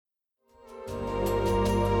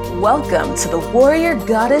Welcome to the Warrior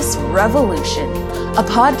Goddess Revolution, a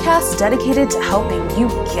podcast dedicated to helping you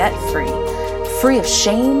get free. Free of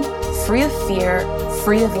shame, free of fear,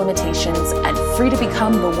 free of limitations, and free to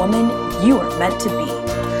become the woman you are meant to be.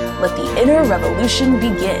 Let the inner revolution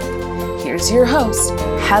begin. Here's your host,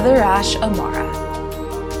 Heather Ash Amara.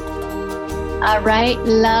 All right,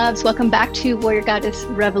 loves, welcome back to Warrior Goddess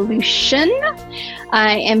Revolution.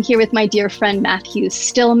 I am here with my dear friend Matthew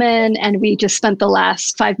Stillman, and we just spent the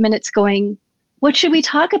last 5 minutes going, what should we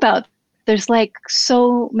talk about? There's like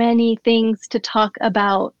so many things to talk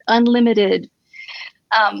about, unlimited.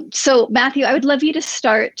 So Matthew, I would love you to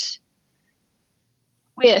start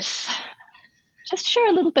with, just share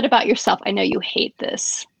a little bit about yourself. I know you hate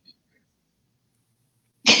this.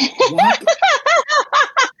 What?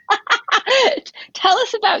 Tell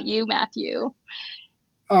us about you, Matthew.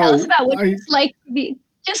 Tell us about what it's like to be.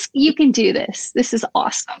 Just, you can do this. This is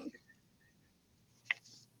awesome.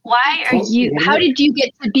 Why are you, how did you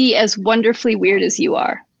get to be as wonderfully weird as you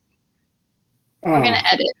are? We're going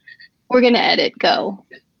to edit. We're going to edit. Go.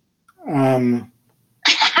 I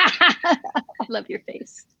love your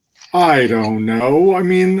face. I don't know. I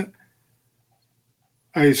mean,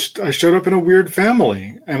 I showed up in a weird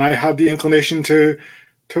family, and I had the inclination to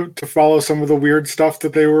follow some of the weird stuff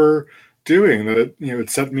that they were doing. That it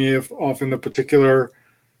set me off in a particular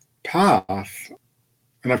path,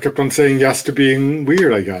 and I've kept on saying yes to being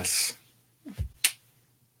weird. I guess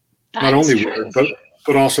not only weird,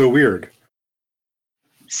 but also weird.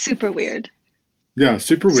 Super weird. Yeah,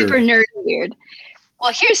 super weird. Super nerdy weird.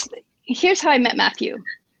 Well, here's how I met Matthew.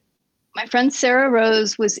 My friend Sarah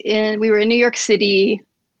Rose we were in New York City.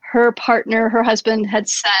 Her partner, her husband had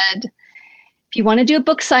said, if you want to do a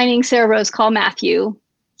book signing, Sarah Rose, call Matthew.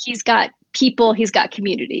 He's got people, he's got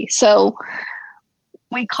community. So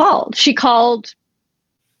we called. She called.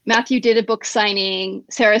 Matthew did a book signing.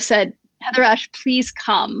 Sarah said, Heather Ash, please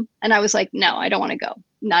come. And I was like, no, I don't want to go.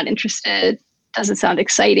 Not interested. Doesn't sound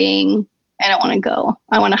exciting. I don't want to go.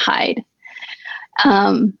 I want to hide.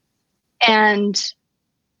 And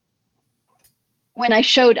when I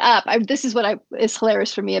showed up, this is what is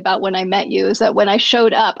hilarious for me about when I met you, is that when I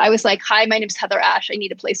showed up, I was like, hi, my name's Heather Ash. I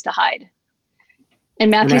need a place to hide.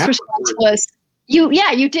 And Matthew's response was, you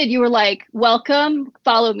did. You were like, welcome,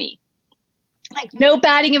 follow me. Like, no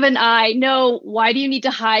batting of an eye. No, why do you need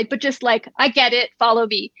to hide? But just like, I get it, follow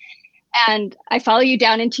me. And I follow you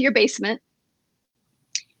down into your basement.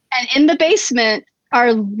 And in the basement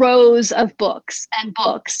are rows of books and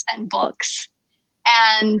books and books.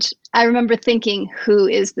 And I remember thinking, who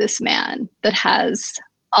is this man that has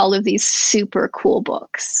all of these super cool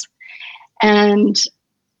books? And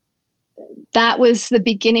that was the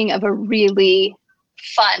beginning of a really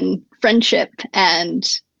fun friendship and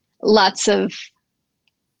lots of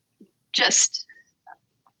just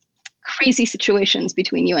crazy situations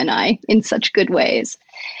between you and I in such good ways.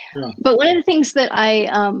 Yeah. But one of the things that I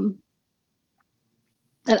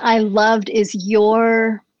loved is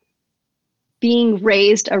your being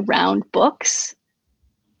raised around books.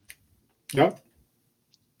 Yep.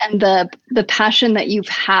 And the passion that you've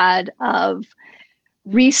had of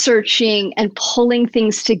researching and pulling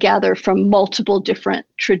things together from multiple different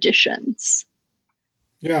traditions.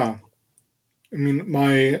 Yeah. I mean,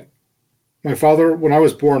 my father, when I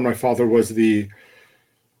was born, my father was the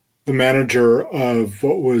manager of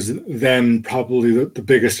what was then probably the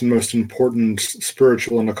biggest and most important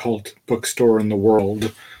spiritual and occult bookstore in the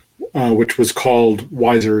world, which was called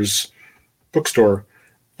Weiser's Bookstore.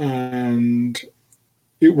 And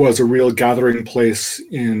it was a real gathering place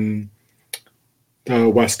in the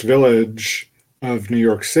West Village of New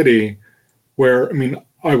York City, where, I mean,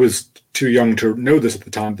 I was too young to know this at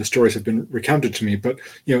the time. The stories have been recounted to me, but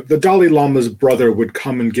the Dalai Lama's brother would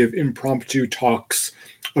come and give impromptu talks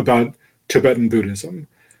about Tibetan Buddhism.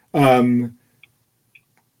 If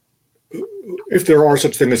there are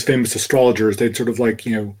such things as famous astrologers, they'd sort of like,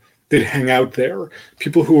 they'd hang out there.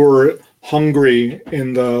 People who were hungry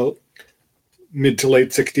in the mid to late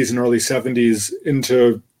 60s and early 70s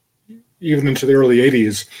even into the early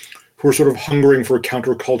 80s, who were sort of hungering for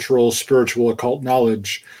countercultural, spiritual, occult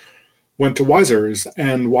knowledge, went to Weiser's.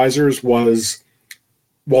 And Weiser's was,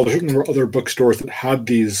 while there certainly were other bookstores that had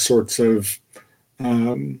these sorts of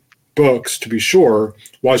books, to be sure,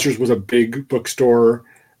 Weiser's was a big bookstore,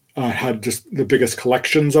 had just the biggest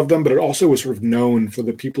collections of them, but it also was sort of known for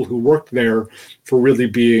the people who worked there for really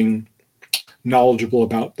being knowledgeable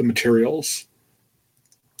about the materials.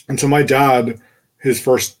 And so my dad, his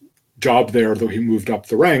first job there, though he moved up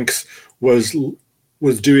the ranks, was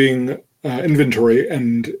doing inventory,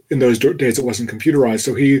 and in those days it wasn't computerized.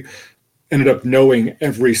 So he ended up knowing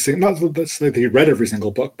every single, not that he read every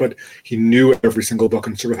single book, but he knew every single book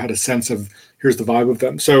and sort of had a sense of, here's the vibe of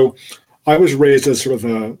them. So I was raised as sort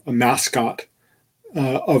of a mascot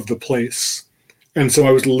of the place. And so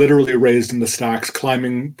I was literally raised in the stacks,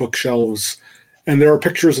 climbing bookshelves. And there are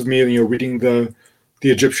pictures of me, reading the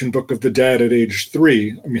Egyptian Book of the Dead at age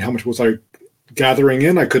 3. I mean, how much was I gathering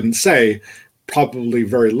in? I couldn't say, probably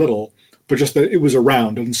very little, but just that it was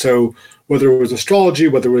around. And so whether it was astrology,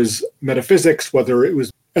 whether it was metaphysics, whether it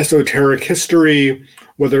was esoteric history,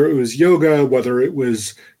 whether it was yoga, whether it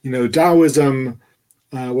was, Taoism,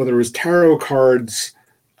 whether it was tarot cards,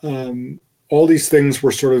 all these things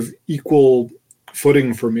were sort of equal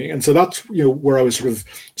footing for me. And so that's, where I was sort of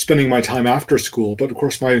spending my time after school. But of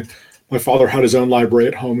course, my father had his own library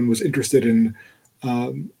at home and was interested in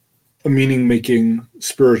a meaning-making,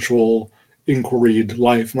 spiritual, inquiry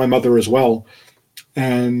life. My mother as well.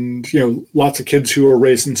 And, lots of kids who are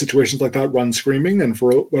raised in situations like that run screaming. And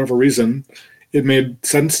for whatever reason, it made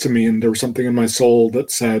sense to me. And there was something in my soul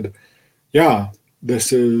that said, yeah,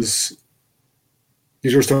 these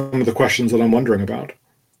are some of the questions that I'm wondering about.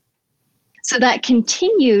 So that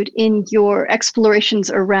continued in your explorations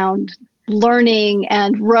around learning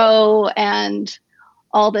and Row and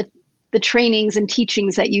all the trainings and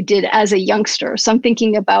teachings that you did as a youngster. So I'm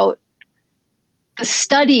thinking about the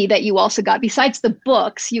study that you also got. Besides the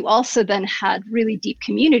books, you also then had really deep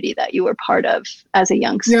community that you were part of as a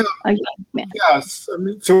young man. Yes. I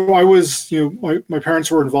mean, so I was, my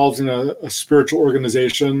parents were involved in a spiritual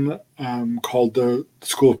organization called the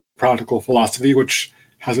School of Practical Philosophy, which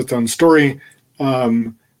has its own story,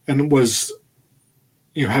 and was,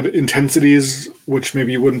 had intensities which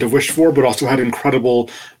maybe you wouldn't have wished for, but also had incredible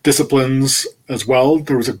disciplines as well.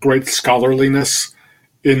 There was a great scholarliness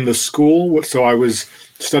in the school. So I was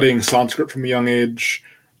studying Sanskrit from a young age,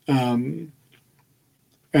 and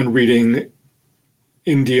reading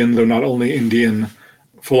Indian, though not only Indian,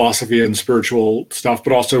 philosophy and spiritual stuff,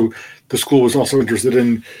 but also the school was also interested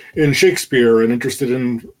in Shakespeare and interested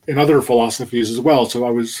in other philosophies as well. So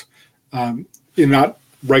I was in that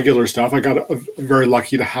regular stuff. I got very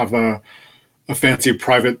lucky to have a fancy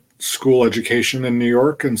private school education in New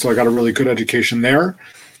York. And so I got a really good education there.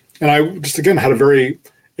 And I just, again, had a very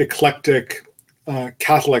eclectic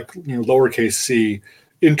Catholic, lowercase c,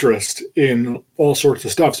 interest in all sorts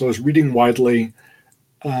of stuff. So I was reading widely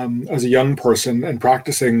as a young person and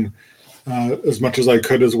practicing as much as I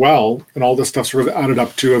could as well. And all this stuff sort of added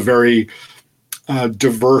up to a very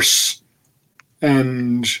diverse,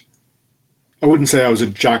 and I wouldn't say I was a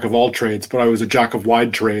jack of all trades, but I was a jack of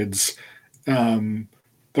wide trades. But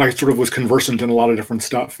I sort of was conversant in a lot of different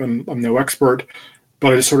stuff, and I'm no expert,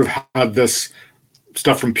 but I just sort of had this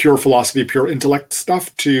stuff from pure philosophy, pure intellect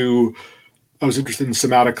stuff to, I was interested in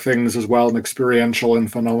somatic things as well, and experiential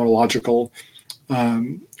and phenomenological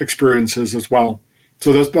experiences as well.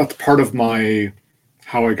 So that's part of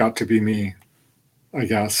how I got to be me, I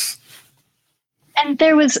guess. And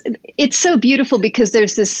it's so beautiful because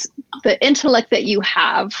there's the intellect that you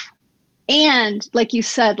have, and like you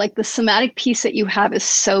said, like the somatic piece that you have is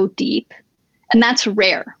so deep, and that's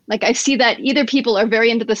rare. Like I see that either people are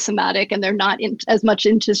very into the somatic and they're not as much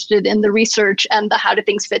interested in the research and the how do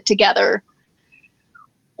things fit together,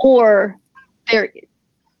 or they're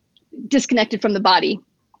disconnected from the body.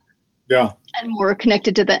 Yeah. And more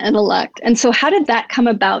connected to the intellect. And so how did that come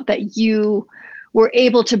about that you were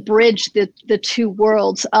able to bridge the two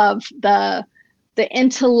worlds of the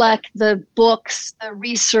intellect, the books, the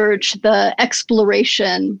research, the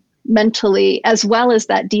exploration mentally, as well as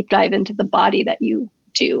that deep dive into the body that you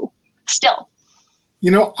do still?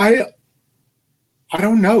 I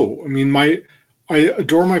don't know. I mean, I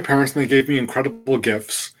adore my parents, and they gave me incredible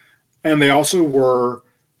gifts, and they also were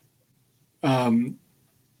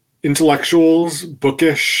intellectuals,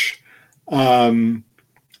 bookish, and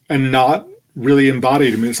not really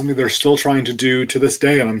embodied. I mean, it's something they're still trying to do to this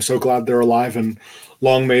day, and I'm so glad they're alive, and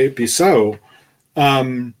long may it be so.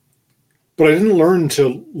 But I didn't learn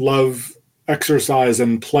to love exercise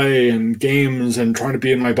and play and games and trying to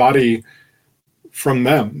be in my body from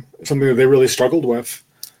them, something that they really struggled with.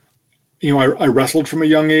 I wrestled from a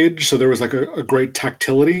young age, so there was like a great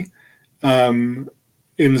tactility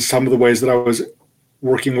in some of the ways that I was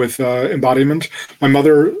working with embodiment. My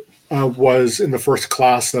mother was in the first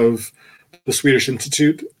class of the Swedish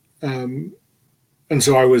Institute, and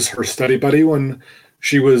so I was her study buddy when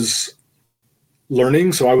she was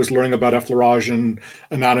learning. So I was learning about effleurage and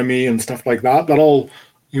anatomy and stuff like that. That all,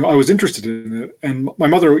 I was interested in it. And my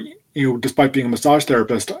mother, despite being a massage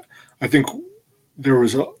therapist, I think there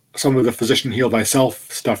was some of the physician heal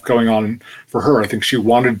thyself stuff going on for her. I think she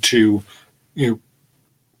wanted to,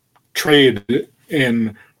 trade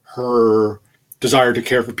in her desire to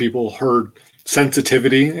care for people, her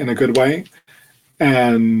sensitivity in a good way,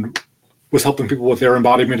 and was helping people with their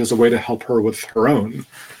embodiment as a way to help her with her own.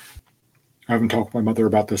 I haven't talked to my mother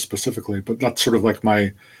about this specifically, but that's sort of like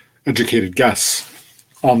my educated guess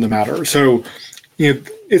on the matter. So,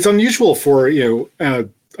 it's unusual for, a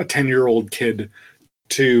 10-year-old kid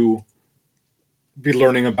to be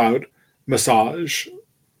learning about massage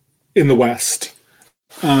in the West.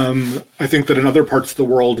 I think that in other parts of the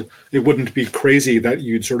world, it wouldn't be crazy that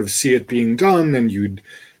you'd sort of see it being done and you'd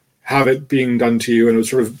have it being done to you and it would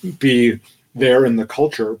sort of be there in the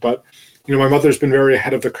culture. But, my mother's been very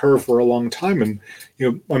ahead of the curve for a long time. And,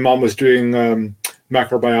 my mom was doing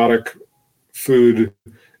macrobiotic food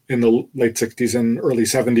in the late 60s and early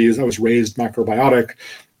 70s. I was raised macrobiotic.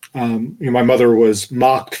 My mother was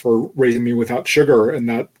mocked for raising me without sugar, and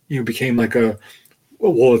that became like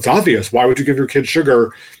well, it's obvious. Why would you give your kid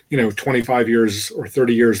sugar, 25 years or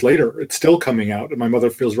 30 years later? It's still coming out, and my mother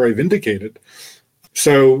feels very vindicated.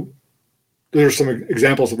 So there's some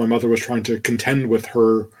examples of my mother was trying to contend with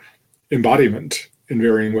her embodiment in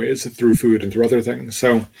varying ways through food and through other things.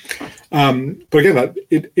 So, but again,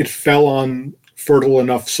 it fell on fertile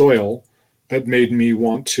enough soil that made me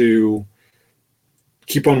want to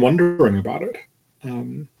keep on wondering about it.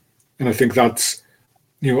 And I think that's,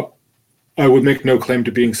 I would make no claim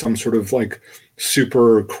to being some sort of like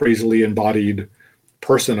super crazily embodied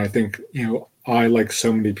person. I think, I, like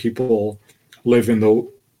so many people, live in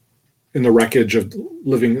the wreckage of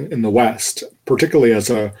living in the West, particularly as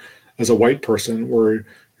a white person, where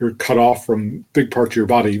you're cut off from big parts of your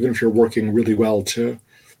body, even if you're working really well to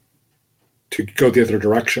go the other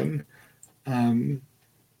direction.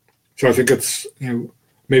 So I think it's,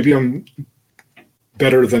 maybe I'm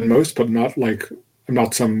better than most, but not like, I'm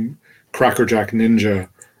not some crackerjack ninja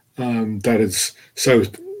that is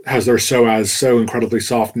has their psoas so incredibly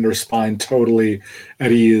soft and their spine totally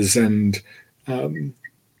at ease. And,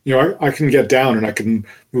 I can get down and I can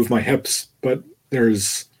move my hips, but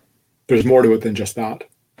there's more to it than just that.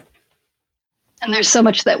 And there's so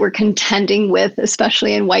much that we're contending with,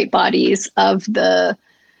 especially in white bodies, of the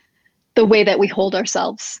way that we hold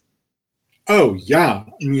ourselves. Oh, yeah.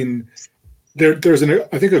 I mean, there's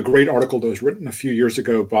I think a great article that was written a few years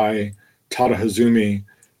ago by Tada Hazumi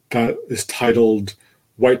that is titled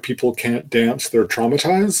 "White People Can't Dance, They're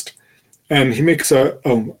Traumatized." And he makes I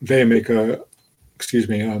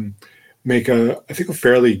think a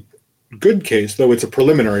fairly good case, though it's a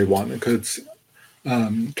preliminary one, because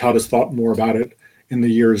Tada's thought more about it in the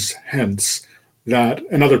years hence,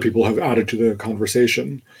 and other people have added to the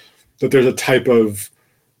conversation, that there's a type of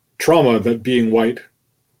trauma that being white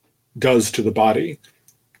does to the body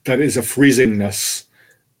that is a freezingness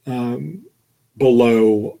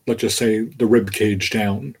below, let's just say, the rib cage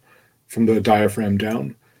down, from the diaphragm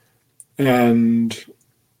down. And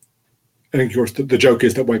I think, of course, the joke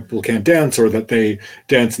is that white people can't dance, or that they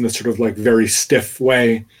dance in this sort of like very stiff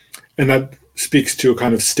way. And that speaks to a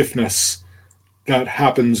kind of stiffness that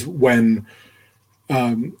happens when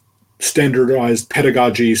standardized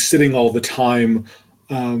pedagogy, sitting all the time,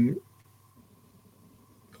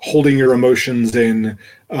 holding your emotions in,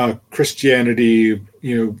 Christianity,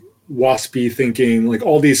 waspy thinking, like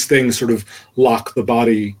all these things sort of lock the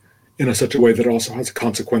body in such a way that it also has a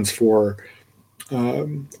consequence for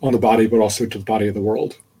on the body, but also to the body of the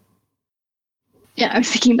world. Yeah, I was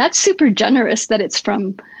thinking that's super generous that it's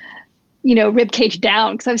from, rib cage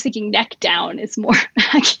down, because I was thinking neck down is more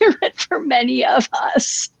accurate for many of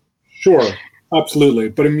us. Sure, absolutely.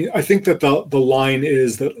 But I mean, I think that the line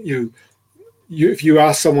is that if you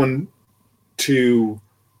ask someone to,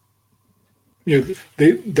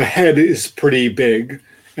 the head is pretty big,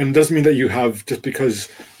 and it doesn't mean that you have, just because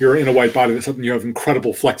you're in a white body, that's something you have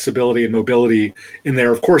incredible flexibility and mobility in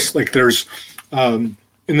there. Of course, like there's, in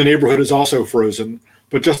the neighborhood is also frozen,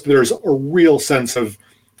 but just there's a real sense of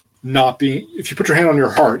not being, if you put your hand on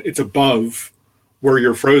your heart, it's above where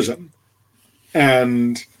you're frozen.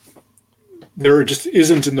 And there just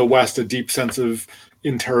isn't in the West a deep sense of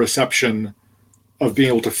interoception, of being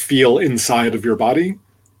able to feel inside of your body,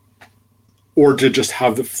 or to just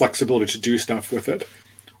have the flexibility to do stuff with it.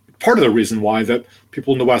 Part of the reason why that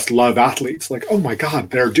people in the West love athletes, like, oh my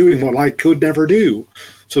God, they're doing what I could never do.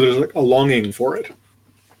 So there's like a longing for it,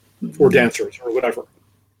 or dancers or whatever.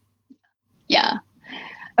 Yeah.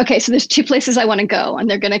 Okay, so there's two places I want to go, and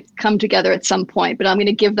they're going to come together at some point, but I'm going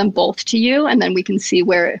to give them both to you, and then we can see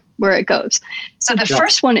where it goes. So the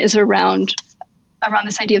first one is around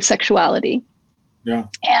this idea of sexuality. Yeah.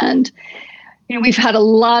 And we've had a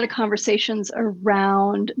lot of conversations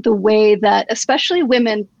around the way that, especially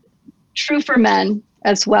women, true for men,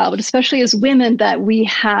 as well, but especially as women, that we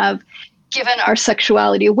have given our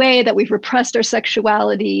sexuality away, that we've repressed our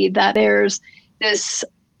sexuality, that there's this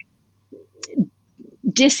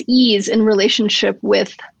dis-ease in relationship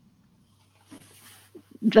with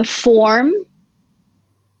the form,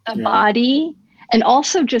 the body, and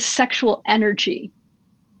also just sexual energy.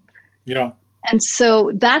 Yeah. And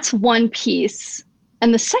so that's one piece.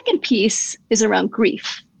 And the second piece is around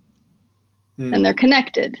grief. And they're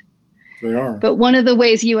connected. They are. But one of the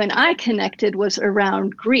ways you and I connected was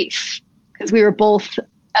around grief, because we were both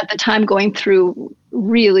at the time going through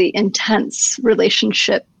really intense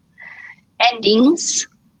relationship endings.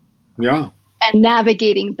 Yeah. And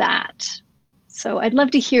navigating that. So I'd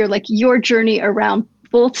love to hear like your journey around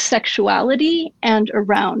both sexuality and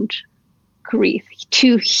around grief.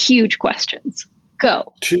 Two huge questions.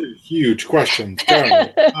 Go. Two huge questions. Go.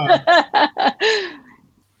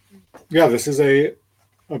 Yeah, this is a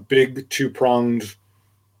big two-pronged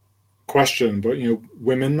question, but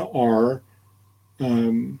women are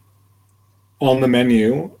on the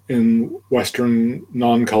menu in Western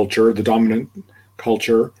non-culture, the dominant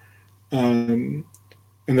culture, and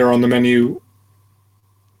they're on the menu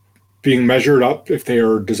being measured up if they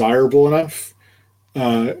are desirable enough,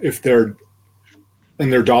 if their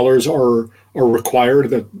dollars are required.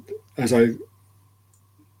 That as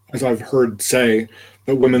I've heard say,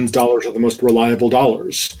 that women's dollars are the most reliable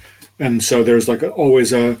dollars, and so there's like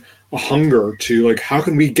always a hunger to like, how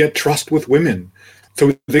can we get trust with women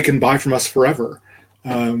so they can buy from us forever,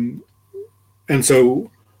 and so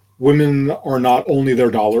women are not only their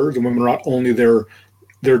dollars, and women are not only their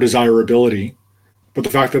desirability, but the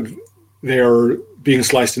fact that they are being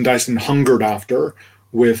sliced and diced and hungered after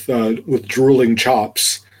with drooling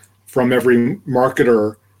chops from every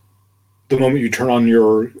marketer the moment you turn on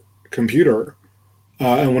your computer.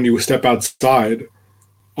 And when you step outside,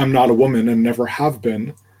 I'm not a woman and never have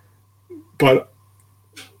been, but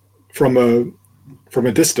from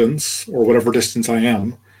a distance, or whatever distance I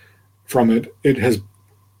am from it, it has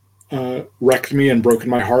wrecked me and broken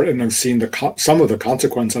my heart, and I've seen some of the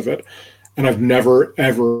consequence of it, and I've never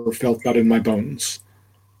ever felt that in my bones.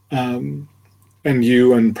 And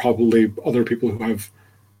you and probably other people who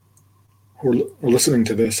are listening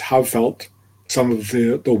to this have felt some of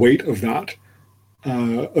the weight of that,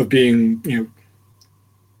 of being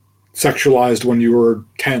sexualized when you were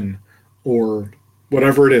 10 or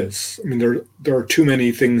whatever it is. I mean, there are too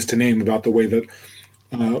many things to name about the way that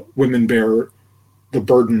women bear the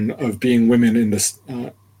burden of being women in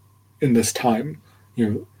this time.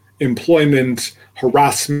 Employment,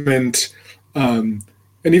 harassment, and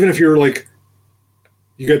even if you're like,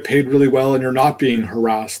 you get paid really well and you're not being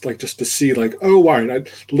harassed, like just to see like, oh, why? The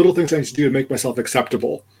little things I need to do to make myself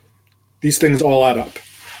acceptable. These things all add up.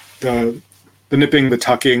 The nipping, the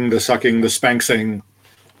tucking, the sucking, the spanksing,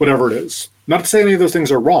 whatever it is. Not to say any of those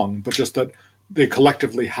things are wrong, but just that they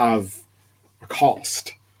collectively have a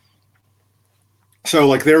cost. So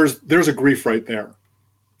like there's a grief right there.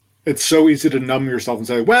 It's so easy to numb yourself and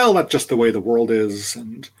say, well, that's just the way the world is,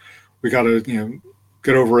 and we got to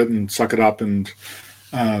get over it and suck it up. And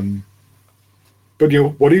but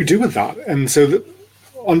what do you do with that? And so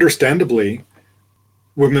understandably,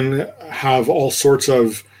 women have all sorts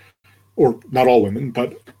of, or not all women,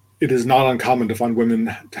 but it is not uncommon to find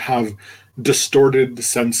women to have distorted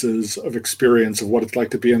senses of experience of what it's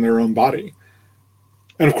like to be in their own body.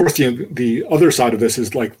 And of course, the other side of this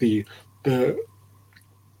is like the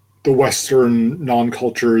Western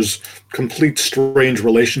non-culture's complete strange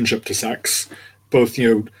relationship to sex, both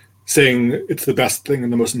saying it's the best thing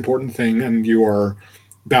and the most important thing, and you are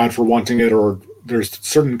bad for wanting it, or there's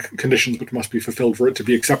certain conditions which must be fulfilled for it to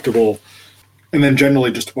be acceptable. And then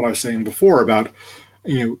generally just what I was saying before about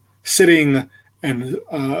sitting and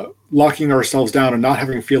locking ourselves down and not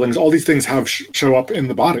having feelings. All these things show up in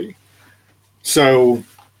the body. So,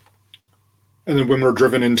 and then women are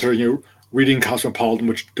driven into reading Cosmopolitan,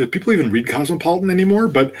 which, do people even read Cosmopolitan anymore?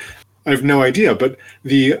 But I have no idea. But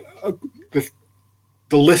the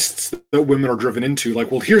lists that women are driven into,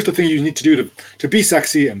 like, well, here's the thing you need to do to be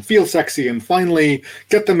sexy and feel sexy and finally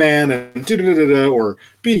get the man and or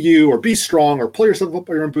be you or be strong or pull yourself up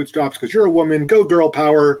by your own bootstraps because you're a woman, go girl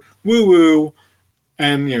power, woo woo.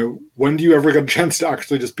 And when do you ever get a chance to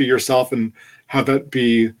actually just be yourself and have that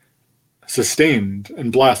be sustained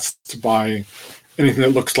and blessed by anything that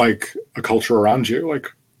looks like a culture around you? Like,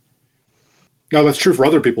 now that's true for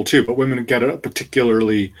other people too, but women get a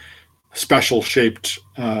particularly special shaped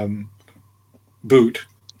boot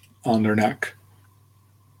on their neck.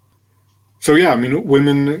 So yeah, I mean,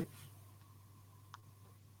 women,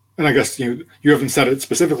 and I guess you haven't said it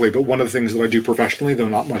specifically, but one of the things that I do professionally, though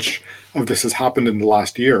not much of this has happened in the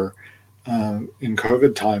last year in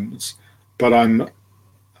COVID times, but I'm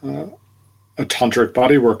a tantric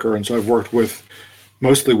body worker, and so I've worked with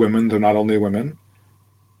mostly women, though not only women,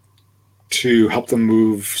 to help them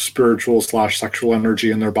move spiritual / sexual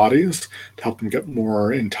energy in their bodies, to help them get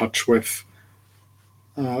more in touch with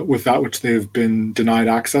that which they've been denied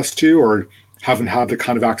access to or haven't had the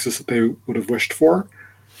kind of access that they would have wished for,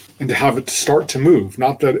 and to have it start to move.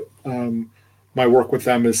 Not that my work with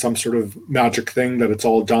them is some sort of magic thing, that it's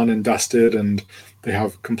all done and dusted and they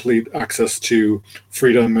have complete access to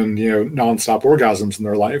freedom and nonstop orgasms in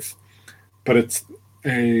their life. But it's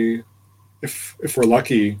if we're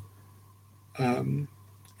lucky,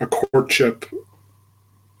 a courtship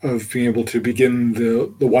of being able to begin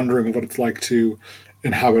the wondering of what it's like to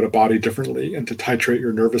inhabit a body differently and to titrate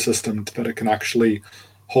your nervous system so that it can actually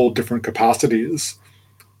hold different capacities.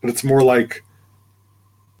 But it's more like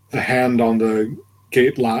the hand on the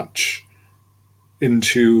gate latch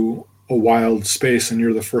into a wild space and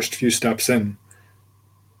you're the first few steps in,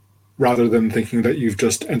 rather than thinking that you've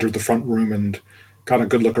just entered the front room and got a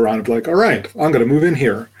good look around and be like, all right, I'm going to move in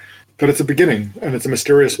here. But it's a beginning, and it's a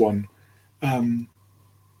mysterious one. And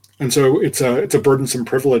so it's a burdensome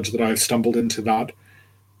privilege that I've stumbled into that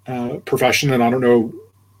profession, and I don't know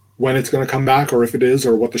when it's going to come back or if it is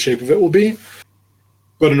or what the shape of it will be.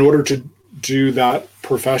 But in order to do that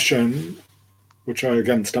profession, which I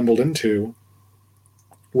again stumbled into,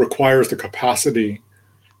 requires the capacity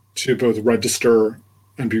to both register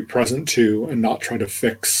and be present to and not try to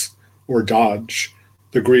fix or dodge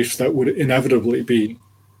the griefs that would inevitably be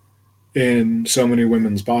in so many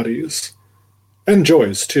women's bodies, and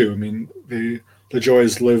joys too. I mean, the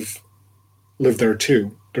joys live there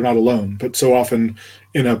too. They're not alone, but so often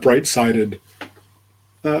in a bright-sided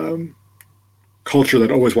culture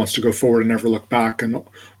that always wants to go forward and never look back and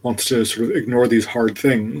wants to sort of ignore these hard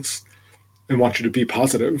things and want you to be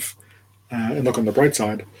positive and look on the bright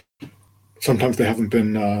side. Sometimes they haven't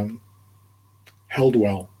been held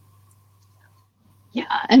well.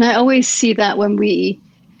 Yeah, and I always see that when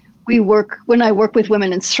when I work with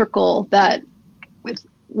women in Circle, that with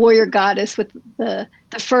Warrior Goddess, with the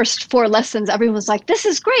first 4 lessons, everyone's like, this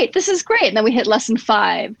is great. And then we hit lesson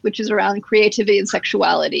 5, which is around creativity and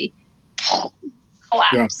sexuality.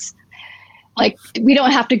 Collapse. Yeah. Like, we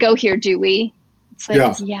don't have to go here, do we? It's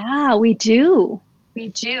like, yeah, we do.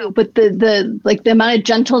 But the amount of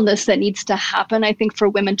gentleness that needs to happen, I think, for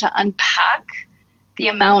women to unpack the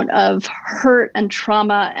amount of hurt and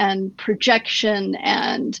trauma and projection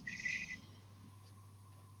and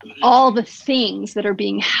all the things that are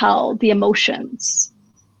being held, the emotions,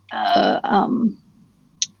 the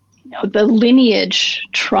lineage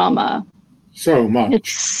trauma. So much.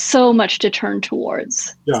 It's so much to turn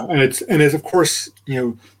towards. Yeah, and it's of course,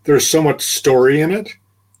 there's so much story in it,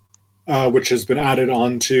 which has been added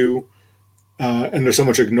on to, and there's so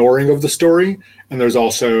much ignoring of the story, and there's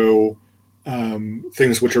also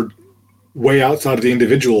things which are way outside of the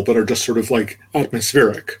individual but are just sort of like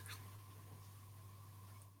atmospheric.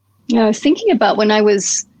 Yeah, I was thinking about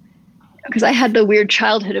because I had the weird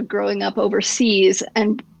childhood of growing up overseas,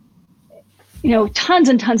 and tons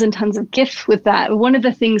and tons and tons of gifts with that. One of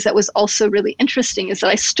the things that was also really interesting is that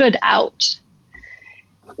I stood out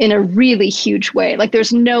in a really huge way. Like,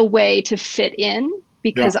 there's no way to fit in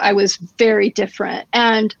because I was very different.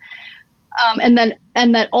 And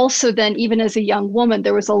that also then, even as a young woman,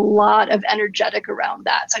 there was a lot of energetic around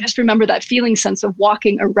that. So I just remember that feeling sense of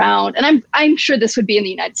walking around, and I'm sure this would be in the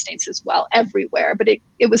United States as well, everywhere, but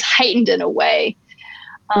it was heightened in a way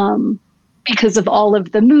because of all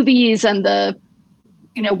of the movies and the,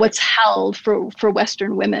 what's held for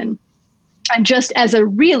Western women. And just as a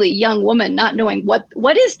really young woman, not knowing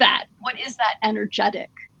what is that energetic.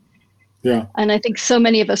 Yeah. And I think so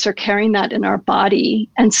many of us are carrying that in our body.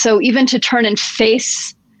 And so even to turn and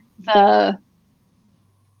face the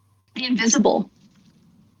invisible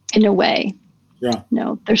in a way. Yeah.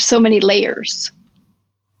 There's so many layers.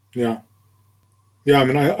 Yeah. Yeah. I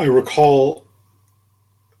mean, I recall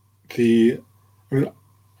I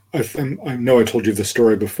know I told you the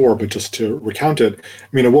story before, but just to recount it, I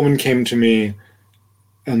mean, a woman came to me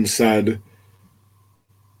and said,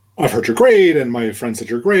 I've heard you're great, and my friend said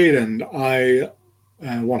you're great, and I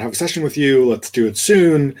want to have a session with you. Let's do it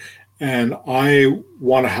soon. And I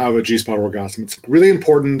want to have a G-spot orgasm. It's really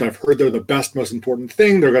important. I've heard they're the best, most important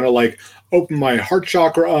thing. They're going to like open my heart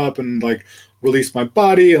chakra up and like release my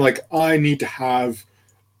body. And like, I need to have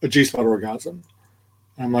a G-spot orgasm.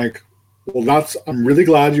 And I'm like, well, I'm really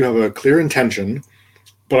glad you have a clear intention,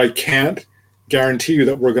 but I can't guarantee you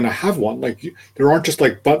that we're going to have one. Like, there aren't just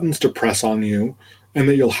like buttons to press on you and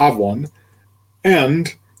that you'll have one.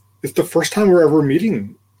 And it's the first time we're ever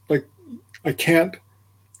meeting. Like, I can't,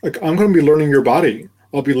 like, I'm going to be learning your body.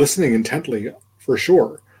 I'll be listening intently for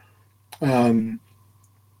sure.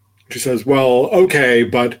 She says, well, okay,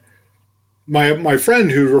 but my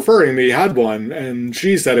friend who's referring me had one and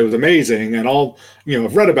she said it was amazing, and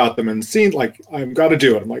I've read about them and seen, like, I've got to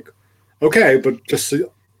do it. I'm like, okay, but just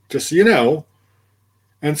so you know.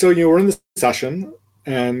 And so, we're in this session,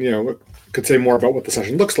 and, I could say more about what the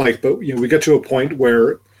session looks like, but, we get to a point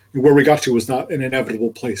where we got to was not an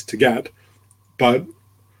inevitable place to get. But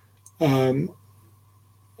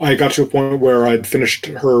I got to a point where I'd finished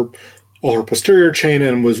all her posterior chain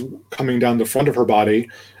and was coming down the front of her body,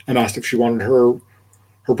 and asked if she wanted her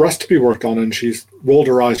breast to be worked on, and she rolled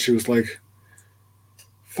her eyes. She was like,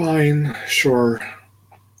 fine, sure.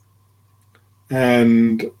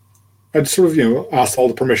 And I'd sort of, asked all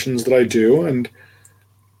the permissions that I do, and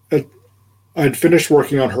I'd finished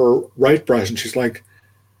working on her right breast, and she's like,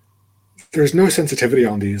 there's no sensitivity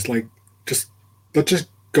on these. Like, let's just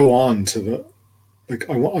go on to the, like,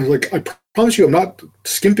 I was like, I promise you, I'm not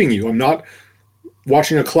skimping you. I'm not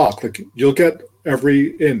watching a clock. Like, you'll get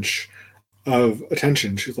every inch of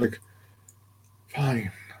attention. She's like,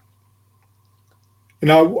 fine. And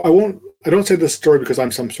now I don't say this story because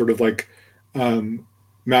I'm some sort of like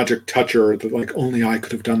magic toucher that like only I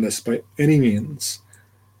could have done this by any means.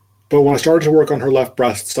 But when I started to work on her left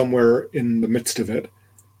breast, somewhere in the midst of it,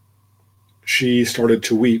 she started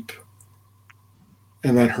to weep.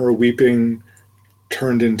 And then her weeping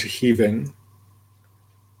turned into heaving.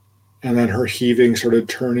 And then her heaving started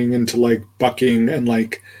turning into like bucking and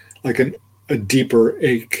like a deeper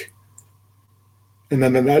ache. And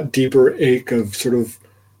then that deeper ache of sort of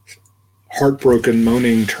heartbroken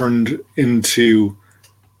moaning turned into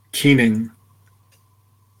keening.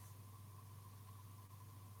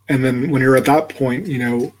 And then when you're at that point,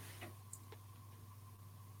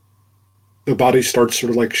 the body starts sort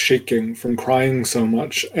of like shaking from crying so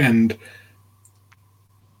much, and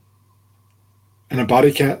a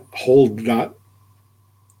body can't hold that.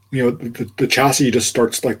 The chassis just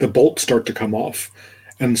starts, like, the bolts start to come off,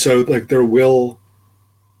 and so like it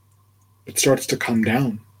starts to come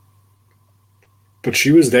down. But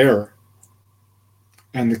she was there,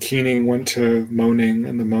 and the keening went to moaning,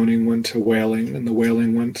 and the moaning went to wailing, and the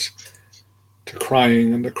wailing went to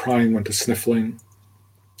crying, and the crying went to sniffling.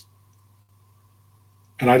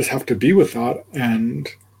 And I just have to be with that. And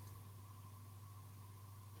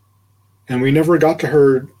we never got to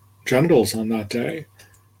her genitals on that day.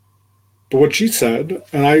 But what she said,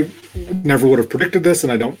 and I never would have predicted this,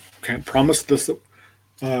 and I can't promise this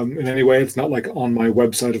in any way. It's not like on my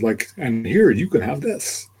website of like, and here, you can have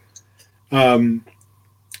this. But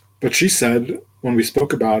she said, when we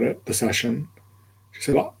spoke about it, the session, she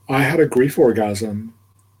said, I had a grief orgasm.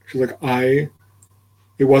 She's like,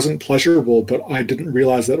 it wasn't pleasurable, but I didn't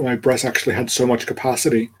realize that my breast actually had so much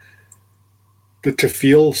capacity to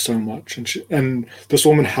feel so much. And this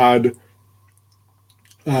woman had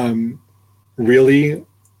really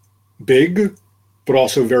big, but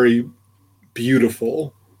also very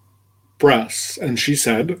beautiful breasts. And she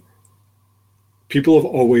said, people have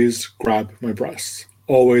always grabbed my breasts.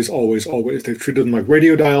 Always, always, always. They've treated them like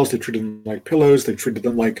radio dials. They treated them like pillows. They treated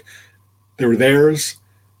them like they were theirs.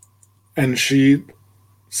 And she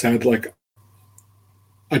said, like,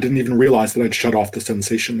 I didn't even realize that I'd shut off the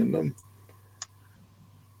sensation in them.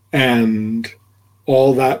 And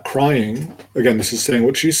all that crying, again, this is saying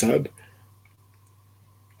what she said,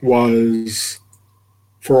 was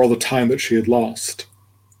for all the time that she had lost.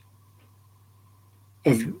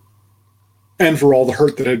 And for all the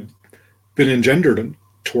hurt that had been engendered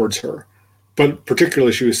towards her. But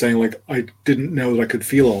particularly, she was saying, like, I didn't know that I could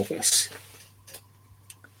feel all this.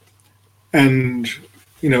 And,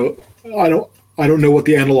 I don't know what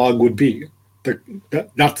the analog would be.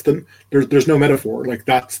 That's there's no metaphor. Like,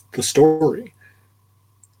 that's the story.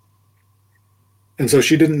 And so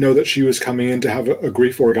she didn't know that she was coming in to have a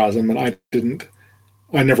grief orgasm, and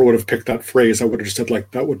I never would have picked that phrase. I would have just said,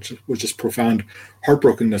 like, that was just profound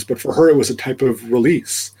heartbrokenness. But for her, it was a type of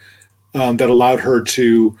release that allowed her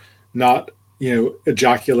to not,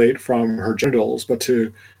 ejaculate from her genitals, but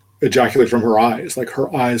to ejaculate from her eyes. Like,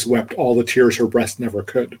 her eyes wept all the tears her breast never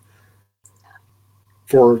could.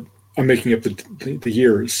 I'm making up the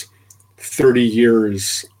years, 30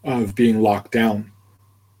 years of being locked down.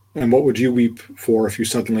 And what would you weep for if you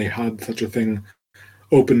suddenly had such a thing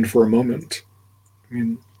opened for a moment? I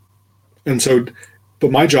mean,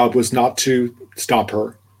 but my job was not to stop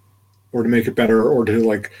her or to make it better or to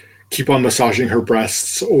like keep on massaging her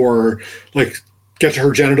breasts, or like get to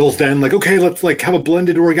her genitals then, like, okay, let's like have a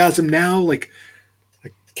blended orgasm now. Like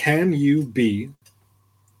can you be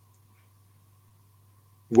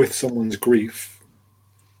with someone's grief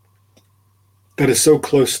that is so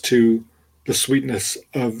close to the sweetness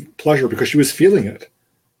of pleasure, because she was feeling it,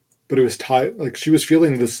 but it was tied, like she was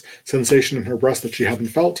feeling this sensation in her breast that she hadn't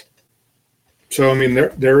felt. So I mean,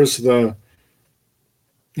 there's the,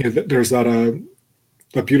 you know, there's that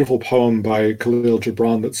beautiful poem by Khalil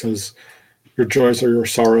Gibran that says, "Your joys are your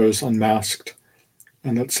sorrows unmasked,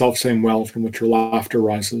 and that self-same well from which your laughter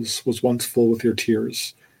rises was once full with your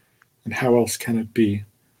tears, and how else can it be?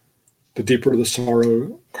 The deeper the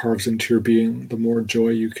sorrow carves into your being, the more joy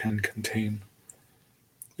you can contain.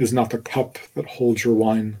 Is not the cup that holds your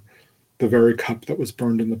wine the very cup that was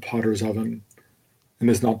burned in the potter's oven? And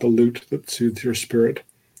is not the lute that soothes your spirit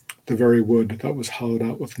the very wood that was hollowed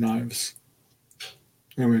out with knives?"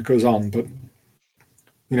 Anyway, it goes on, but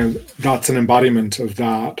you know, that's an embodiment of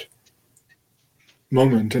that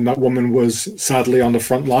moment. And that woman was sadly on the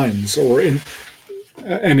front lines, or in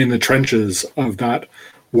the trenches of that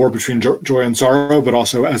war between joy and sorrow, but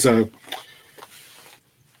also as a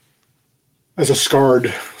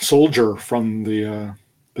scarred soldier from the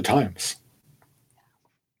times.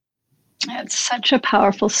 It's such a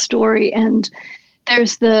powerful story, and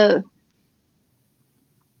there's a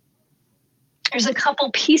couple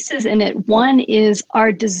pieces in it. One is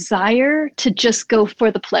our desire to just go for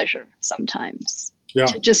the pleasure sometimes. Yeah.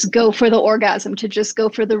 To just go for the orgasm, to just go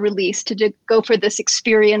for the release, to go for this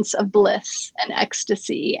experience of bliss and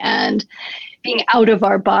ecstasy and being out of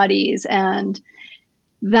our bodies. And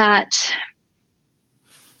that,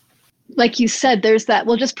 like you said, there's that,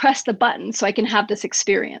 well, just press the button so I can have this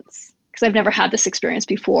experience, because I've never had this experience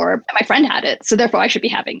before. And my friend had it, so therefore I should be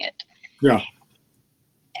having it. Yeah.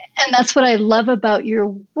 And that's what I love about your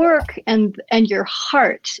work and your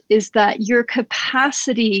heart, is that your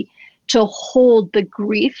capacity to hold the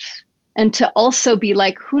grief and to also be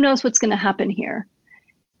like, who knows what's going to happen here?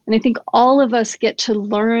 And I think all of us get to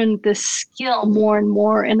learn this skill more and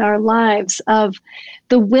more in our lives, of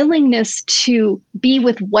the willingness to be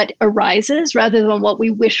with what arises rather than what we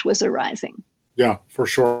wish was arising. Yeah, for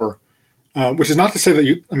sure. Which is not to say that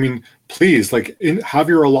you, I mean, please, like, have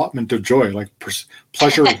your allotment of joy. Like,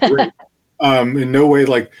 pleasure is great. In no way,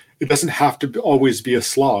 like, it doesn't have to always be a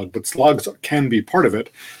slog, but slogs can be part of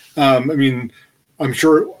it. I mean, I'm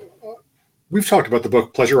sure we've talked about the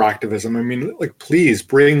book Pleasure Activism. I mean, like, please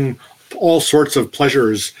bring all sorts of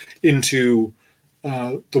pleasures into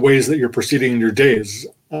the ways that you're proceeding in your days,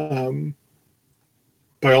 by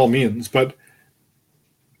all means. But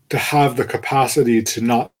to have the capacity to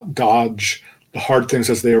not dodge the hard things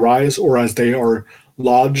as they arise, or as they are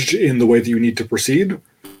lodged in the way that you need to proceed.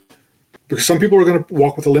 Because some people are going to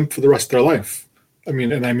walk with a limp for the rest of their life. I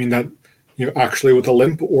mean, and I mean that, you know, actually with a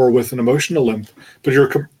limp or with an emotional limp. But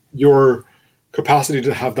your capacity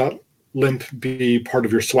to have that limp be part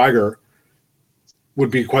of your swagger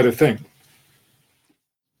would be quite a thing.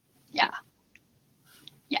 Yeah.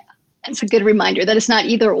 Yeah. And it's a good reminder that it's not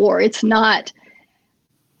either or. It's not,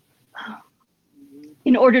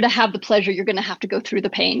 in order to have the pleasure, you're going to have to go through the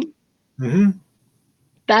pain. Mm-hmm.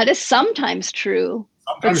 That is sometimes true.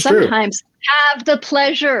 But sometimes have the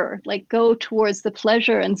pleasure, like go towards the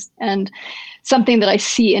pleasure. And something that I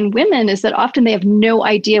see in women is that often they have no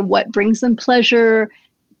idea what brings them pleasure,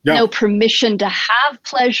 no permission to have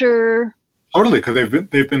pleasure. Totally, because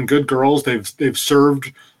they've been good girls. They've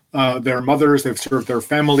served their mothers. They've served their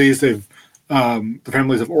families. They've the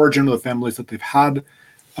families of origin, or the families that they've had.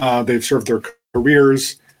 They've served their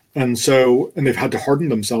careers, and they've had to harden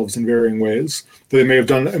themselves in varying ways. They may have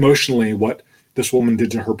done emotionally what this woman did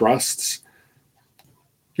to her breasts.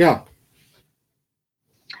 Yeah.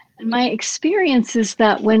 And my experience is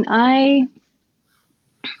that when I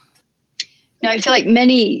feel like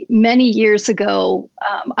many, many years ago,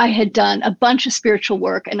 I had done a bunch of spiritual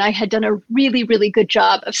work, and I had done a really, really good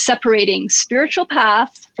job of separating spiritual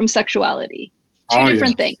path from sexuality. Two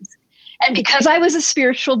different things. And because I was a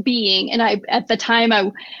spiritual being, and at the time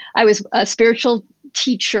I was a spiritual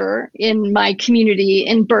teacher in my community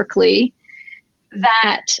in Berkeley,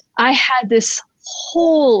 that I had this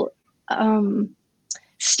whole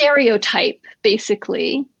stereotype,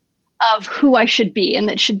 basically, of who I should be. And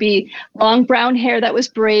that should be long brown hair that was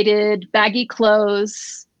braided, baggy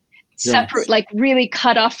clothes, separate, like really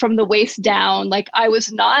cut off from the waist down. Like that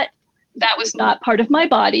was not part of my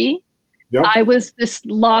body. Yep. I was this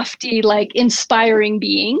lofty, like inspiring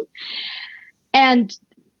being. And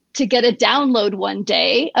to get a download one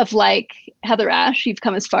day of like, Heather Ash, you've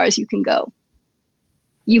come as far as you can go.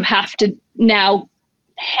 You have to now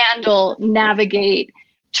handle, navigate,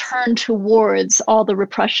 turn towards all the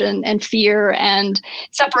repression and fear and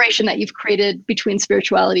separation that you've created between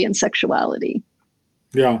spirituality and sexuality.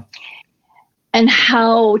 Yeah. And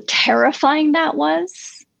how terrifying that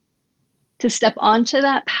was to step onto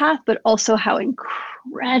that path, but also how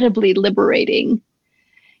incredibly liberating.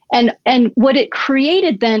 And what it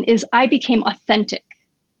created then is I became authentic.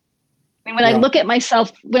 I mean, when I look at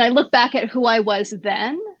myself, when I look back at who I was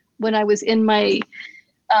then, when I was in my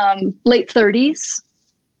late 30s,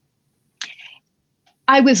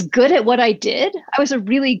 I was good at what I did. I was a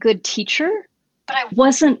really good teacher, but I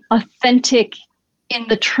wasn't authentic in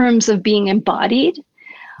the terms of being embodied.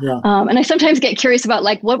 Yeah. And I sometimes get curious about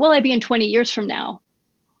like, what will I be in 20 years from now?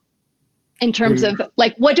 In terms of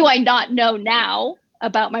like, what do I not know now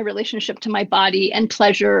about my relationship to my body and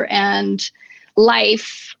pleasure and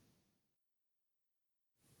life?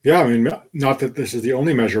 Yeah, I mean, not that this is the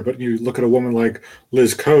only measure, but you look at a woman like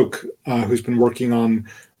Liz Koch, who's been working on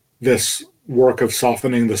this work of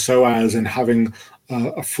softening the psoas and having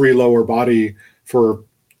a free lower body for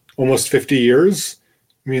almost 50 years.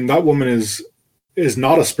 I mean, that woman is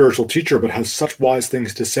not a spiritual teacher, but has such wise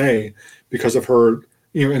things to say because of her,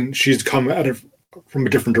 and she's come at it from a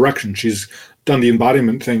different direction. She's done the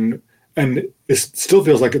embodiment thing, and it still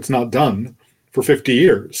feels like it's not done for 50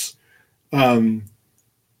 years.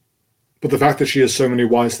 But the fact that she has so many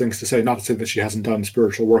wise things to say, not to say that she hasn't done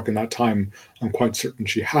spiritual work in that time, I'm quite certain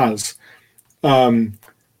she has. But,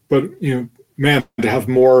 man, to have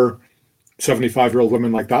more 75-year-old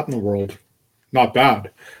women like that in the world, not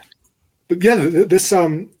bad. But yeah, this,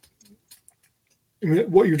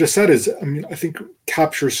 what you just said is, I think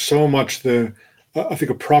captures so much a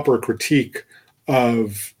proper critique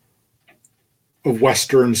of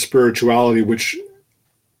Western spirituality, which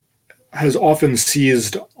has often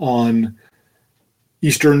seized on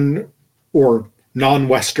Eastern or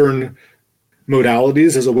non-Western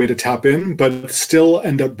modalities as a way to tap in, but still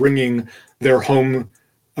end up bringing their home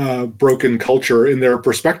broken culture in their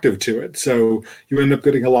perspective to it. So you end up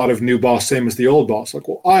getting a lot of new boss, same as the old boss. Like,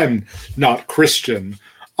 well, I'm not Christian.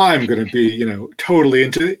 I'm going to be, totally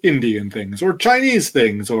into Indian things or Chinese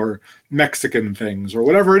things or Mexican things or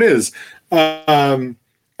whatever it is.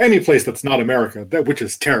 Any place that's not America, which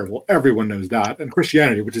is terrible, everyone knows that, and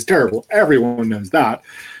Christianity, which is terrible, everyone knows that.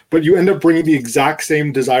 But you end up bringing the exact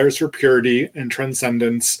same desires for purity and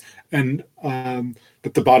transcendence, and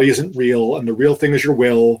that the body isn't real, and the real thing is your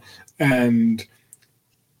will, and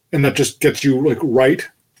that just gets you like right,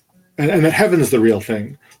 and that heaven's the real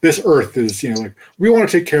thing. This earth is, like we want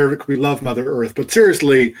to take care of it because we love Mother Earth, but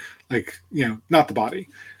seriously, like not the body.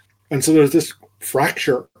 And so there's this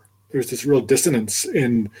fracture. There's this real dissonance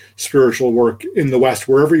in spiritual work in the West,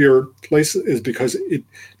 wherever your place is, because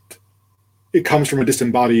it comes from a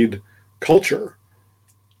disembodied culture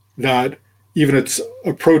that even its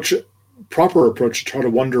proper approach to try to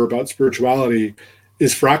wonder about spirituality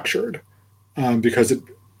is fractured, because it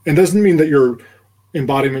doesn't mean that your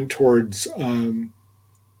embodiment towards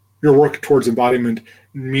your work towards embodiment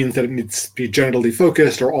means that it needs to be genitally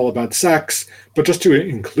focused or all about sex, but just to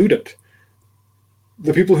include it.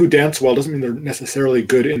 The people who dance well doesn't mean they're necessarily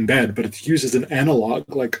good in bed, but it's used as an analog,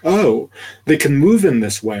 like, oh, they can move in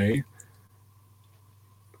this way.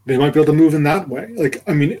 They might be able to move in that way. Like,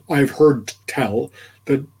 I've heard tell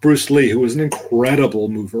that Bruce Lee, who was an incredible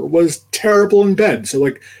mover, was terrible in bed. So,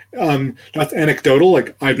 like, that's anecdotal.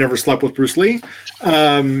 Like, I've never slept with Bruce Lee,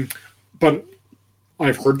 but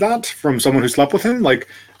I've heard that from someone who slept with him. Like,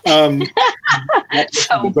 but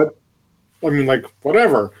like,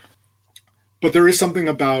 whatever. But there is something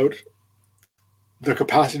about the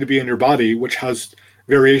capacity to be in your body, which has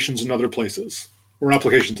variations in other places or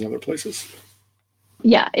applications in other places.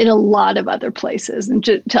 Yeah, in a lot of other places. And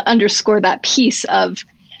to underscore that piece of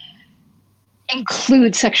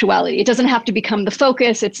include sexuality. It doesn't have to become the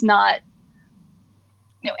focus. It's not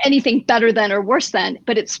anything better than or worse than,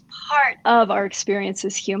 but it's part of our experience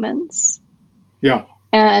as humans. Yeah.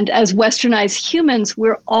 And as westernized humans,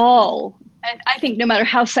 we're all, I think no matter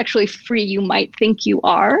how sexually free you might think you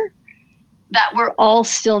are, that we're all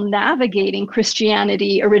still navigating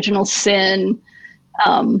Christianity, original sin,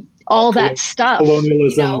 all that stuff.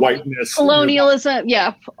 Colonialism, whiteness. Colonialism,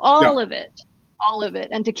 all of it.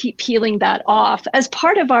 And to keep peeling that off as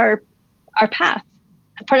part of our path,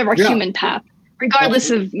 part of our human path, regardless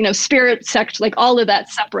of, spirit, sex, like all of that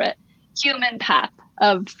separate human path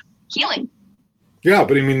of healing. Yeah,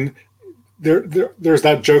 but there's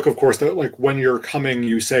that joke, of course, that like when you're coming,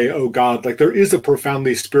 you say, oh God, like there is a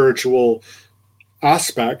profoundly spiritual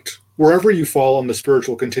aspect wherever you fall on the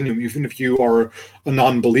spiritual continuum, even if you are a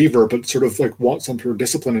non-believer, but sort of like want some sort of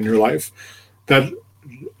discipline in your life, that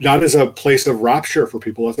that is a place of rapture for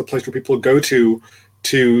people. That's a place where people go to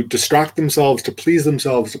distract themselves, to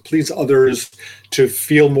please others, to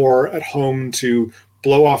feel more at home, to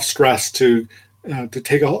blow off stress, to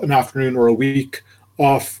take an afternoon or a week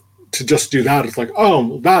off to just do that. It's like,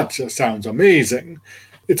 oh, that just sounds amazing.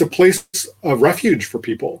 It's a place of refuge for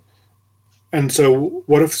people. And so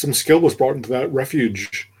what if some skill was brought into that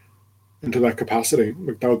refuge, into that capacity?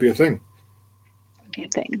 Like, that would be a thing. Be a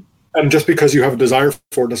thing. And just because you have a desire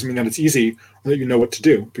for it doesn't mean that it's easy or that you know what to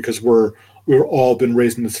do, because we're all been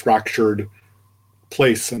raised in this fractured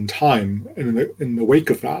place and time in the wake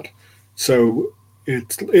of that. So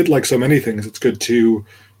it like so many things, it's good to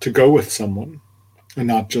go with someone and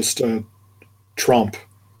not just tromp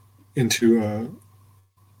into an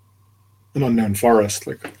unknown forest.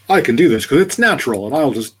 Like, I can do this because it's natural and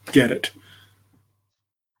I'll just get it.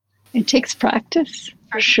 It takes practice,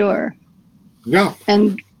 for sure. Yeah.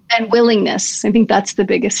 And willingness. I think that's the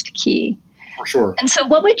biggest key. For sure. And so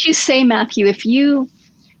what would you say, Matthew,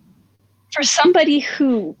 for somebody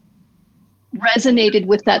who resonated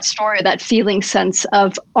with that story, that feeling sense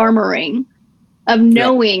of armoring, of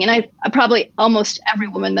knowing, and I probably almost every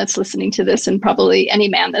woman that's listening to this, and probably any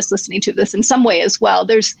man that's listening to this in some way as well,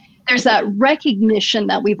 there's that recognition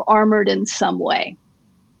that we've armored in some way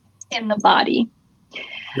in the body.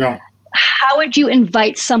 Yeah. How would you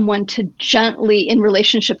invite someone to gently, in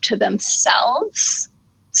relationship to themselves,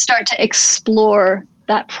 start to explore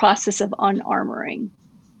that process of unarmoring,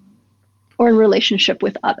 or in relationship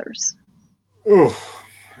with others? Oh,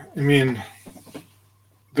 I mean,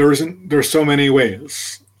 there's so many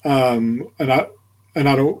ways, and I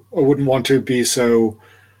wouldn't want to be so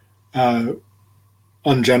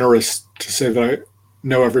ungenerous to say that I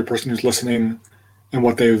know every person who's listening and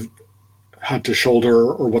what they've had to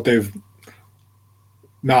shoulder or what they've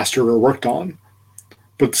mastered or worked on.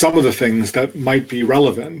 But some of the things that might be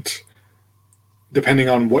relevant, depending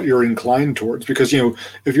on what you're inclined towards, because,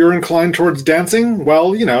 if you're inclined towards dancing,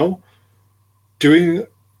 well,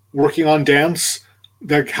 working on dance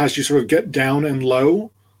that has you sort of get down and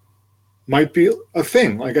low might be a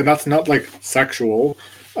thing. Like, and that's not like sexual,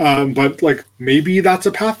 but like maybe that's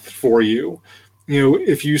a path for you.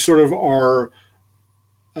 If you sort of are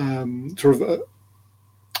sort of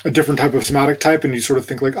a different type of somatic type, and you sort of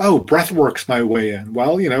think like, oh, breath work's my way in.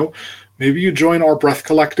 Well, maybe you join our Breath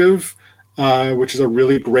Collective, which is a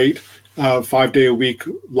really great 5-day-a-week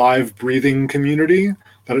live breathing community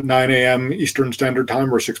that at 9 a.m. Eastern Standard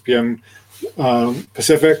Time or 6 p.m.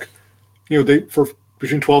 Pacific, they for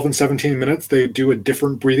between 12 and 17 minutes, they do a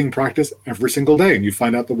different breathing practice every single day, and you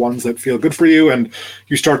find out the ones that feel good for you, and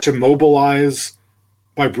you start to mobilize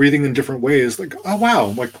by breathing in different ways. Like, oh wow,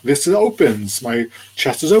 like this opens, my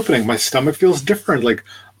chest is opening, my stomach feels different, like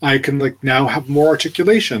I can like now have more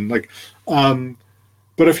articulation. Like,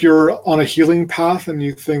 but if you're on a healing path and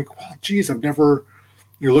you think, well, geez,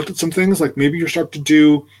 you looked at some things, like maybe you start to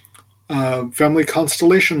do family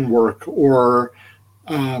constellation work or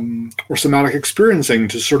somatic experiencing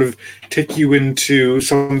to sort of take you into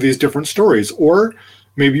some of these different stories. Or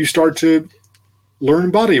maybe you start to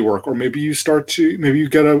learn body work, or maybe you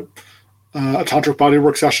get a tantric body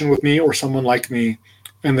work session with me or someone like me,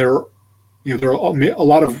 and there are a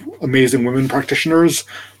lot of amazing women practitioners.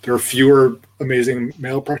 There are fewer amazing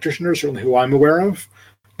male practitioners, certainly who I'm aware of,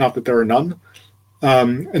 not that there are none,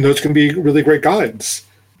 and those can be really great guides.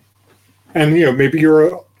 And maybe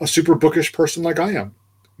you're a super bookish person like I am.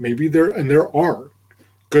 Maybe there are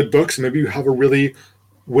good books. Maybe you have a really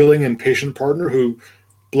willing and patient partner who,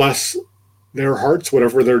 bless their hearts,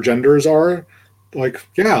 whatever their genders are, like,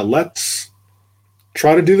 yeah, let's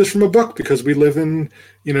try to do this from a book, because we live in,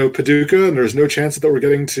 Paducah, and there's no chance that we're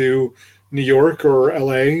getting to New York or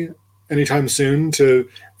LA anytime soon to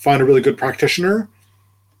find a really good practitioner.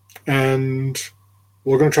 And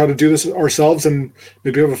we're going to try to do this ourselves, and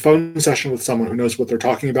maybe have a phone session with someone who knows what they're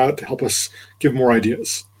talking about to help us give more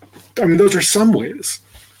ideas. I mean, those are some ways,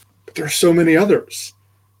 but there are so many others.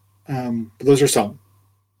 But those are some.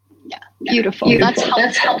 Yeah, beautiful.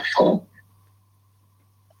 That's helpful.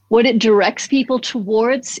 What it directs people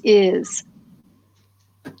towards is,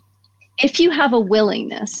 if you have a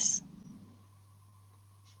willingness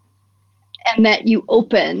and that you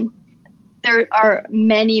open, there are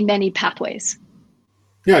many, many pathways.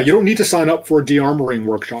 Yeah, you don't need to sign up for a de-armoring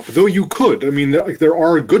workshop, though you could. I mean, there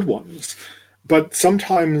are good ones, but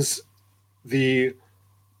sometimes a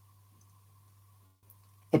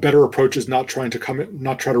better approach is not try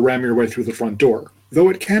to ram your way through the front door, though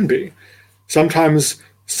it can be. Sometimes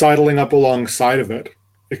sidling up alongside of it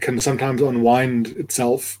can sometimes unwind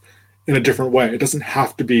itself in a different way. It doesn't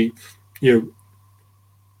have to be,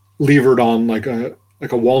 levered on like a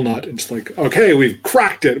like a walnut, and it's like, okay, we've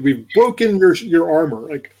cracked it, we've broken your armor.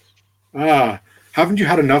 Like, haven't you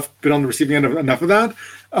had been on the receiving end of enough of that?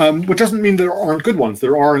 Which doesn't mean there aren't good ones.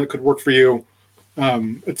 There are, and it could work for you,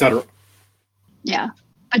 etc. Yeah,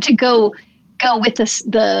 but to go with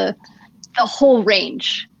the whole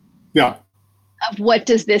range. Yeah. Of what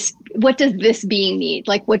does this being need?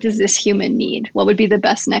 Like, what does this human need? What would be the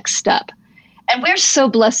best next step? And we're so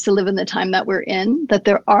blessed to live in the time that we're in, that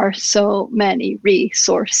there are so many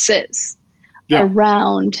resources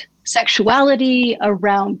around sexuality,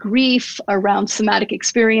 around grief, around somatic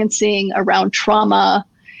experiencing, around trauma.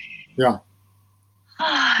 Yeah.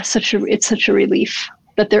 It's such a relief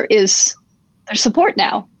that there's support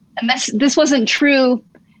now. And this wasn't true,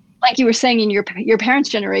 like you were saying, in your parents'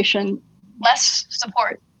 generation. Less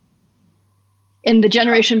support. In the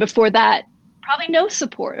generation before that, probably no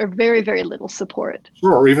support, or very, very little support.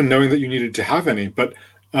 Sure, or even knowing that you needed to have any. But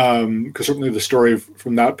because certainly the story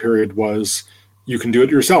from that period was you can do it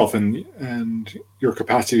yourself, and your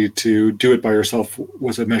capacity to do it by yourself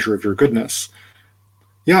was a measure of your goodness.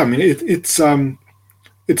 Yeah, I mean, it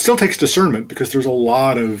still takes discernment, because there's a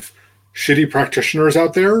lot of shitty practitioners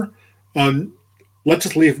out there. Let's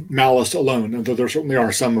just leave malice alone, although there certainly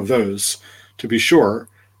are some of those, to be sure.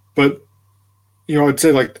 But, I'd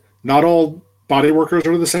say, like, not all body workers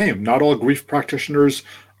are the same. Not all grief practitioners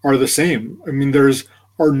are the same. I mean,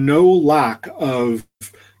 are no lack of,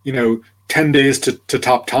 10 days to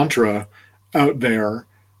top tantra out there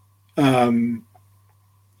that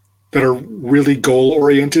are really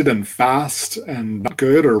goal-oriented and fast and not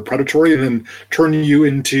good or predatory, and then turn you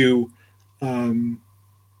into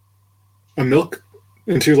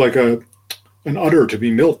into like an udder to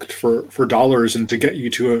be milked for dollars and to get you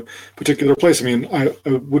to a particular place. I mean, I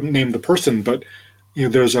wouldn't name the person, but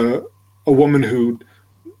there's a woman who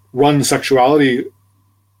runs sexuality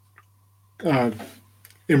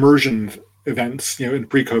immersion events, in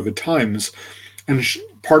pre-COVID times, and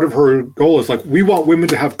part of her goal is like, we want women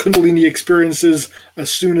to have Kundalini experiences as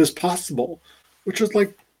soon as possible, which is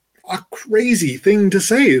like a crazy thing to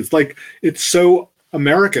say. It's like, it's so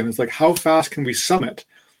American. It's like, how fast can we summit,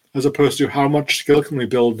 as opposed to how much skill can we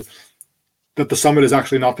build, that the summit is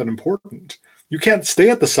actually not that important. You can't stay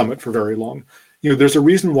at the summit for very long. There's a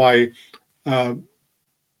reason why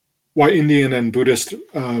Indian and Buddhist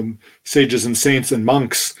sages and saints and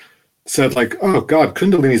monks said, like, oh God,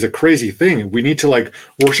 Kundalini is a crazy thing. We need to like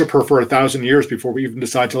worship her for 1,000 years before we even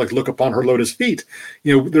decide to like look upon her lotus feet.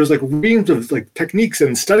 There's like reams of like techniques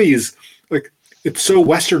and studies. Like, it's so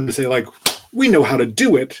Western to say, like, we know how to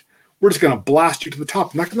do it. We're just going to blast you to the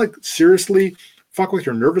top. I'm not going to like seriously fuck with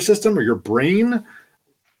your nervous system or your brain.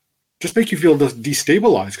 Just make you feel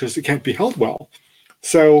destabilized because it can't be held well.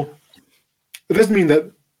 So it doesn't mean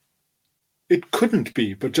that it couldn't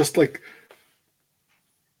be, but just like,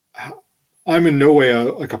 I'm in no way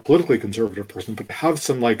a politically conservative person, but have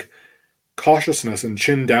some like cautiousness and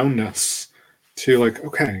chin downness to like,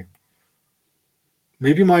 okay,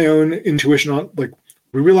 maybe my own intuition on like,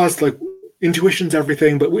 we realize like intuition's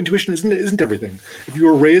everything, but intuition isn't everything. If you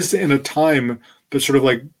were raised in a time that sort of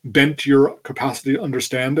like bent your capacity to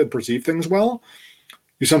understand and perceive things well,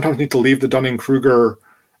 you sometimes need to leave the Dunning-Kruger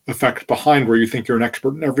effect behind, where you think you're an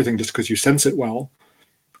expert in everything just because you sense it well.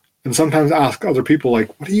 And sometimes ask other people, like,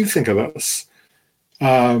 what do you think of this?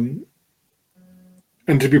 And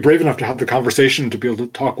to be brave enough to have the conversation, to be able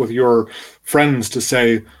to talk with your friends, to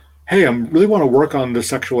say, hey, I really want to work on the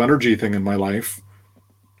sexual energy thing in my life.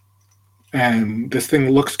 And this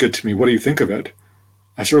thing looks good to me. What do you think of it?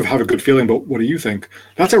 I sort of have a good feeling, but what do you think?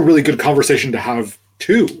 That's a really good conversation to have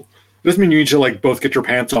too. It doesn't mean you need to like both get your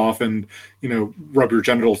pants off and, rub your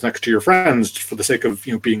genitals next to your friends for the sake of,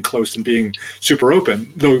 being close and being super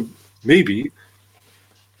open, though maybe.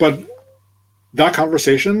 But that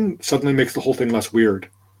conversation suddenly makes the whole thing less weird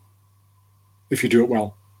if you do it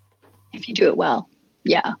well. If you do it well.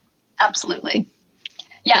 Yeah, absolutely.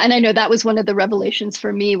 Yeah, and I know that was one of the revelations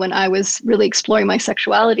for me when I was really exploring my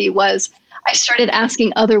sexuality, was I started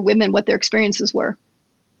asking other women what their experiences were.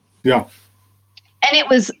 Yeah. And it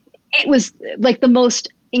was like the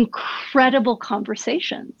most incredible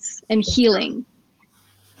conversations and healing.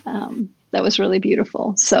 That was really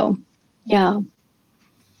beautiful. So, yeah.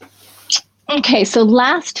 Okay, so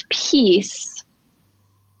last piece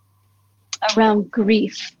around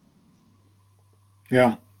grief.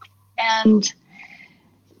 Yeah. And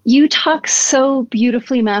you talk so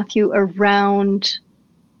beautifully, Matthew, around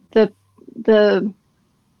the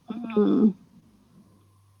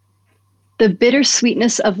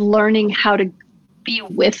bittersweetness of learning how to be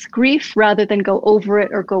with grief rather than go over it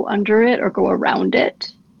or go under it or go around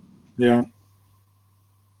it. Yeah.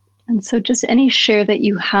 And so just any share that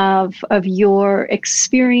you have of your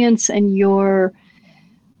experience and your,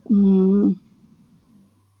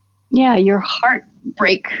 your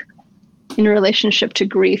heartbreak in relationship to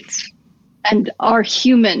grief and our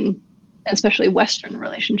human, especially Western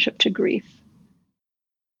relationship to grief.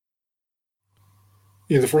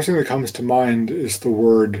 Yeah, the first thing that comes to mind is the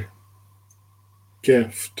word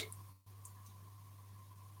gift.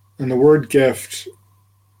 And the word gift,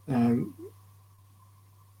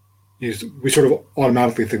 we sort of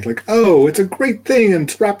automatically think like, oh, it's a great thing and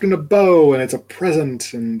it's wrapped in a bow and it's a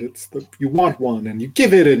present and you want one and you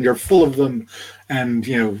give it and you're full of them and,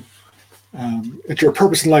 it's your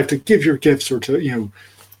purpose in life to give your gifts or to,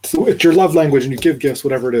 so it's your love language and you give gifts,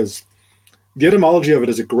 whatever it is. The etymology of it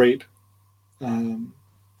is a great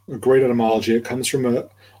etymology. It comes from an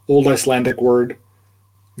old Icelandic word,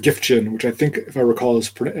 Giftjen, which I think, if I recall, is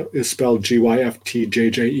spelled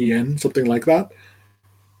Gyftjjen, something like that.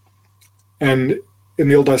 And in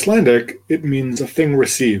the Old Icelandic, it means a thing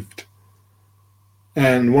received.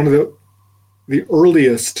 And one of the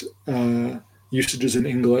earliest usages in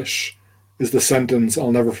English is the sentence,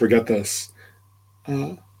 I'll never forget this,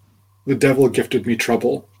 the devil gifted me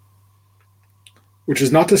trouble, which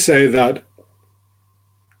is not to say that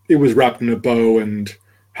it was wrapped in a bow and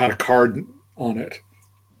had a card on it.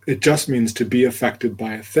 It just means to be affected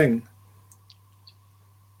by a thing.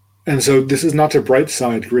 And so this is not to bright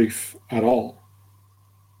side grief at all.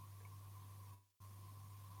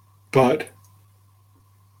 But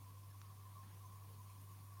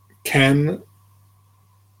can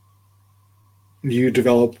you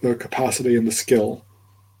develop the capacity and the skill,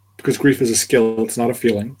 because grief is a skill, it's not a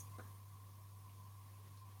feeling,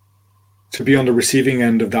 to be on the receiving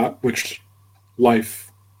end of that which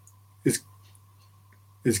life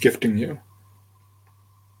is gifting you,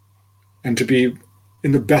 and to be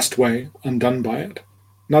in the best way undone by it.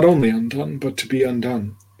 Not only undone, but to be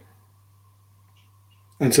undone.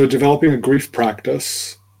 And so developing a grief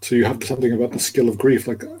practice, so you have something about the skill of grief,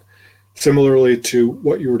 like similarly to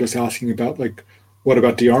what you were just asking about, like, what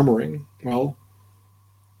about de-armoring? Well,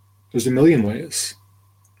 there's a million ways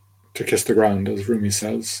to kiss the ground, as Rumi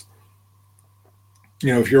says.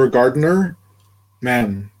 If you're a gardener,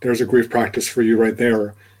 man, there's a grief practice for you right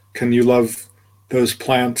there. Can you love those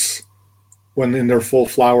plants when in their full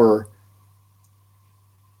flower?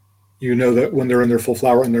 You know that when they're in their full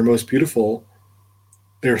flower and they're most beautiful,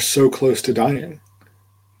 they're so close to dying.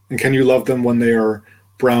 And can you love them when they are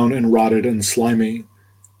brown and rotted and slimy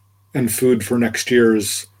and food for next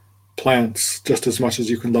year's plants, just as much as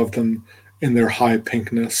you can love them in their high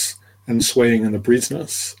pinkness and swaying in the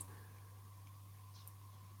breezeness?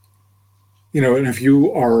 And if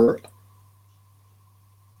you are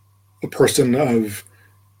a person of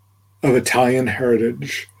Italian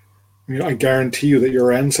heritage, I guarantee you that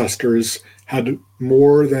your ancestors had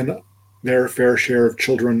more than their fair share of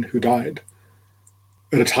children who died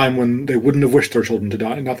at a time when they wouldn't have wished their children to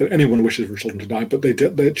die. Not that anyone wishes for children to die, but they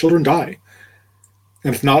did. Children die.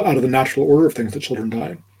 And it's not out of the natural order of things that children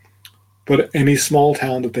die. But any small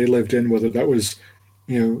town that they lived in, whether that was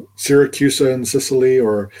Syracuse in Sicily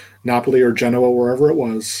or Napoli or Genoa, wherever it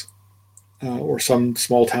was, or some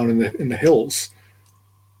small town in the hills,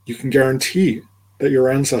 you can guarantee that your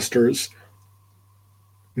ancestors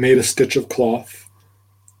made a stitch of cloth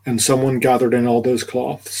and someone gathered in all those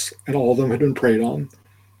cloths and all of them had been prayed on.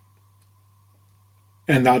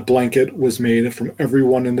 And that blanket was made from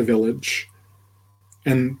everyone in the village.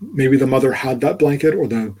 And maybe the mother had that blanket or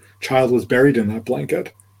the child was buried in that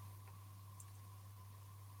blanket.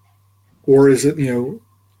 Or is it,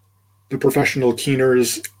 the professional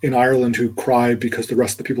keeners in Ireland who cry because the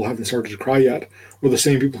rest of the people haven't started to cry yet, or the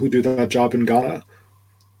same people who do that job in Ghana?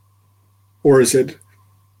 Or is it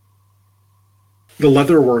the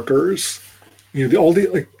leather workers?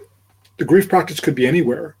 The grief practice could be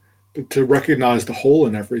anywhere, but to recognize the whole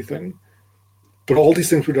in everything. But all these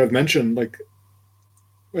things I've mentioned,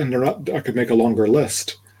 and they're not, I could make a longer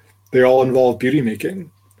list. They all involve beauty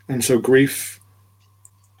making. And so grief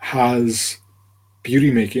has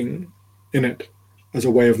beauty making in it as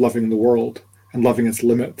a way of loving the world and loving its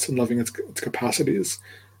limits and loving its capacities.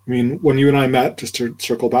 When you and I met, just to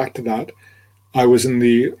circle back to that, I was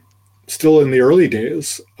still in the early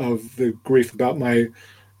days of the grief about my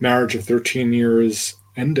marriage of 13 years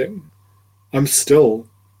ending. I'm still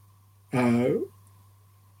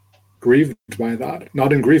grieved by that,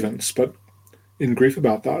 not in grievance, but in grief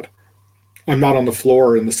about that. I'm not on the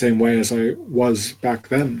floor in the same way as I was back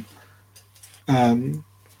then.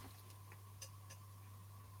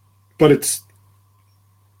 But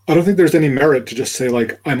I don't think there's any merit to just say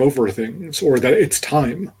I'm over things or that it's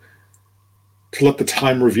time. to let the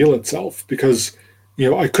time reveal itself, because,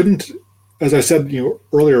 I couldn't, as I said,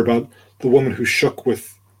 earlier about the woman who shook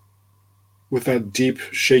with that deep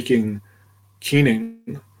shaking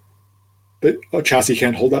keening, that a chassis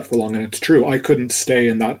can't hold that for long. And it's true. I couldn't stay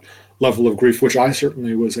in that level of grief, which I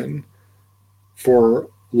certainly was in, for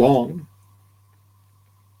long.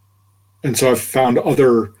 And so I've found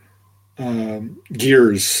other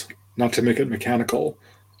gears, not to make it mechanical,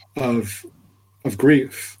 of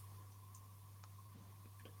grief.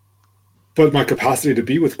 But my capacity to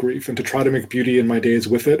be with grief and to try to make beauty in my days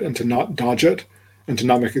with it, and to not dodge it and to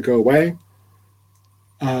not make it go away,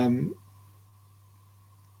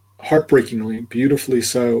 heartbreakingly, beautifully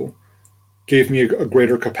so, gave me a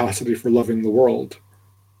greater capacity for loving the world.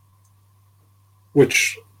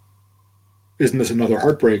 Which, isn't this another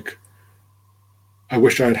heartbreak? I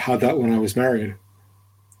wish I had had that when I was married.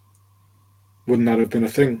 Wouldn't that have been a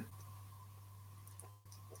thing?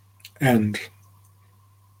 And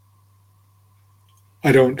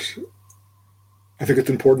I think it's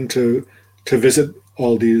important to visit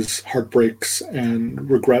all these heartbreaks and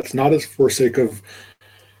regrets, not as for sake of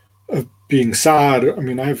being sad. I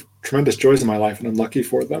mean, I have tremendous joys in my life and I'm lucky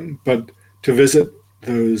for them, but to visit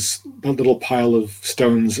that little pile of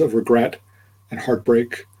stones of regret and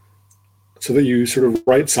heartbreak, so that you sort of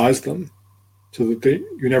right size them, so that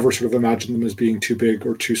you never sort of imagine them as being too big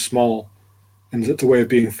or too small. And it's a way of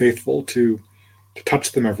being faithful to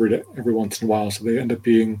touch them every once in a while, so they end up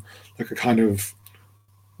being like a kind of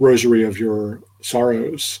rosary of your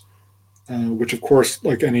sorrows, which of course,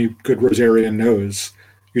 like any good Rosarian knows,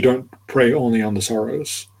 you don't pray only on the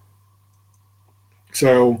sorrows.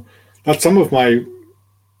 So that's some of my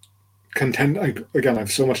content. Again, I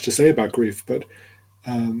have so much to say about grief, but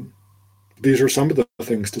these are some of the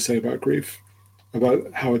things to say about grief,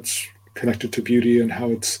 about how it's connected to beauty and how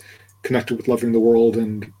it's connected with loving the world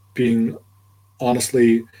and being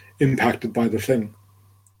honestly impacted by the thing.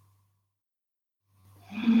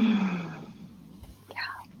 Yeah.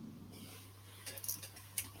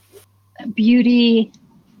 The beauty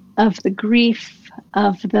of the grief,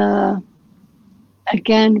 of the,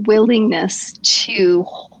 again, willingness to,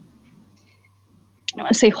 I don't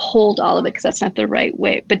want to say hold all of it because that's not the right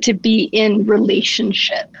way, but to be in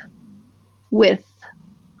relationship with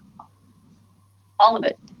all of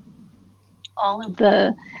it, all of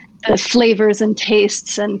the flavors and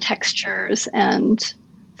tastes and textures and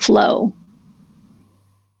flow.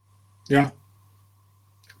 Yeah.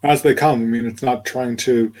 As they come. I mean, it's not trying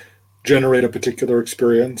to generate a particular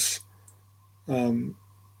experience, but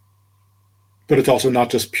it's also not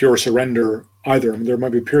just pure surrender either. I mean, there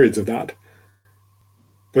might be periods of that.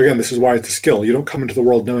 But again, this is why it's a skill. You don't come into the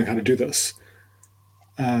world knowing how to do this.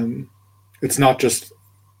 It's not just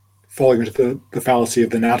falling into the fallacy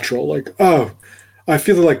of the natural, like, oh, I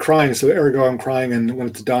feel like crying, so ergo I'm crying, and when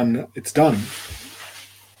it's done, it's done.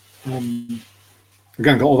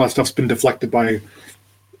 Again, all that stuff's been deflected by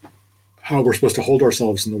how we're supposed to hold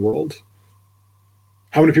ourselves in the world.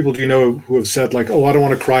 How many people do you know who have said, like, oh, I don't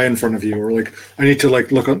want to cry in front of you, or like, I need to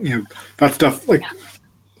like look at, that stuff, like,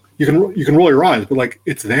 you can roll your eyes, but like,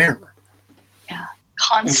 it's there. Yeah,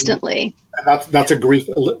 constantly. And that's a grief.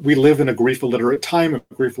 We live in a grief illiterate time, a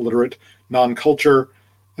grief illiterate non-culture,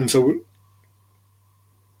 and so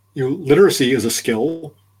literacy is a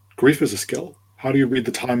skill. Grief is a skill. How do you read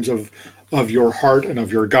the times of your heart and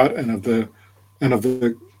of your gut and of the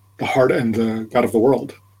heart and the gut of the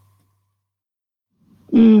world?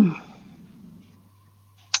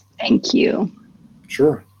 Thank you.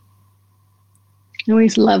 Sure. I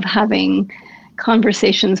always love having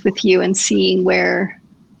conversations with you and seeing where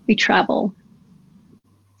we travel.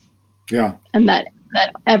 Yeah. And that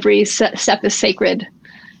every step is sacred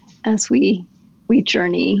as we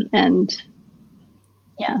journey. And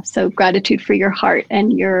yeah, so gratitude for your heart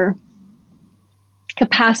and your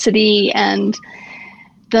capacity, and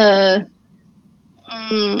as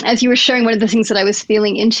you were sharing, one of the things that I was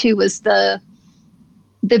feeling into was the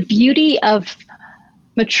beauty of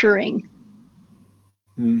maturing.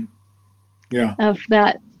 Yeah. Of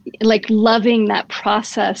that, like loving that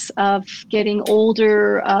process of getting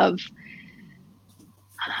older, of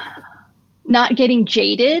not getting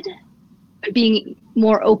jaded, but being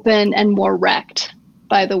more open and more wrecked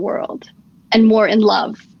by the world and more in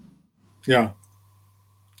love. Yeah.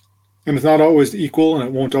 And it's not always equal, and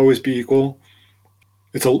it won't always be equal.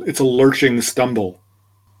 It's a lurching stumble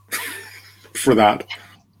for that.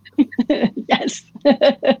 Yes.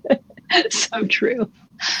 So true.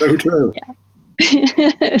 So true.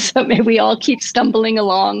 Yeah. So may we all keep stumbling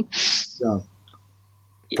along. Yeah.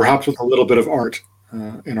 Perhaps with a little bit of art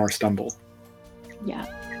in our stumble. Yeah.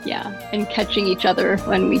 Yeah. And catching each other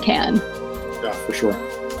when we can. Yeah, for sure.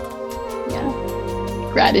 Yeah.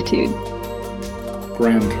 Gratitude.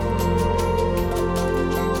 Grand.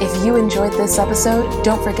 If you enjoyed this episode,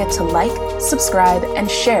 don't forget to like, subscribe, and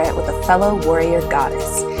share it with a fellow warrior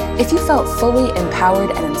goddess. If you felt fully empowered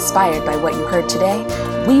and inspired by what you heard today,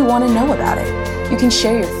 we want to know about it. You can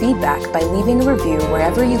share your feedback by leaving a review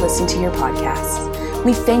wherever you listen to your podcasts.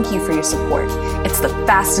 We thank you for your support. It's the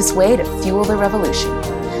fastest way to fuel the revolution.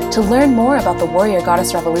 To learn more about the Warrior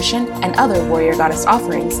Goddess Revolution and other Warrior Goddess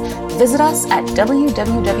offerings, visit us at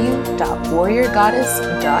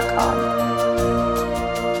www.warriorgoddess.com.